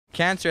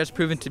Cancer has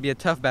proven to be a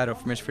tough battle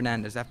for Ms.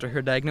 Fernandez after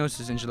her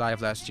diagnosis in July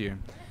of last year.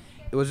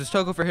 It was a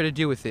struggle for her to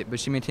deal with it, but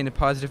she maintained a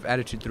positive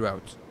attitude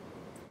throughout.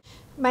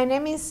 My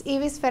name is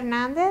Ivis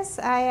Fernandez.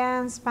 I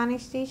am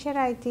Spanish teacher.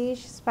 I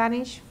teach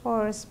Spanish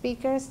for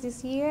speakers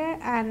this year,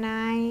 and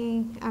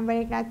I am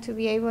very glad to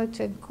be able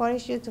to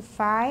encourage you to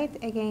fight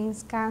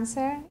against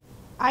cancer.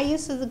 I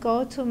used to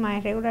go to my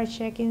regular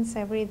check-ins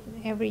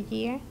every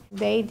year.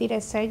 They did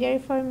a surgery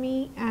for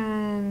me,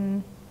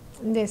 and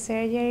the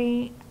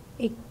surgery,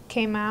 it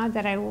came out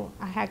that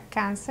I had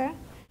cancer.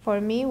 For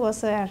me, it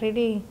was a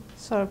really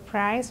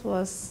surprise,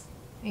 was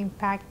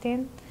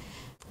impacting.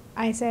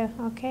 I said,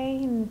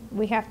 okay,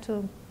 we have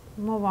to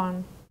move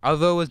on.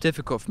 Although it was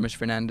difficult for Ms.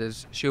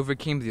 Fernandez, she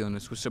overcame the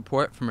illness with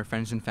support from her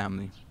friends and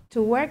family.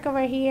 To work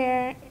over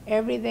here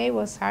every day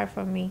was hard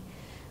for me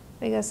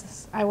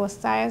because I was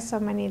tired so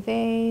many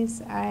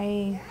days.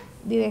 I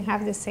didn't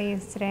have the same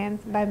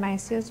strength, but my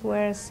students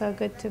were so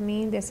good to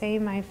me, the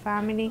same my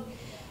family.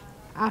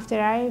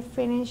 After I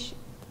finished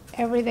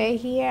every day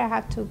here, I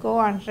have to go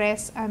and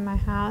rest at my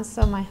house,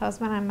 so my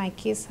husband and my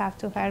kids have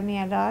to help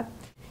me a lot.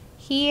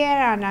 Here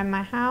and at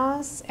my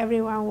house,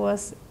 everyone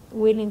was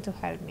willing to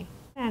help me.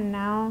 And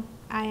now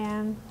I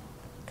am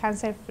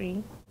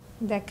cancer-free.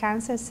 The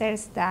cancer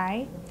cells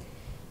died.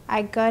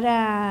 I got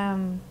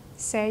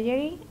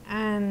surgery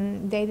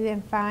and they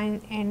didn't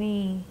find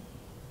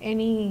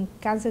any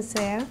cancer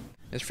cell.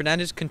 Ms.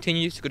 Fernandez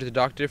continues to go to the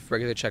doctor for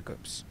regular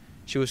checkups.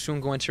 She will soon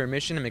go into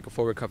remission and make a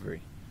full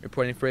recovery.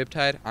 Reporting for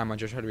Riptide, I'm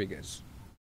Andres Rodriguez.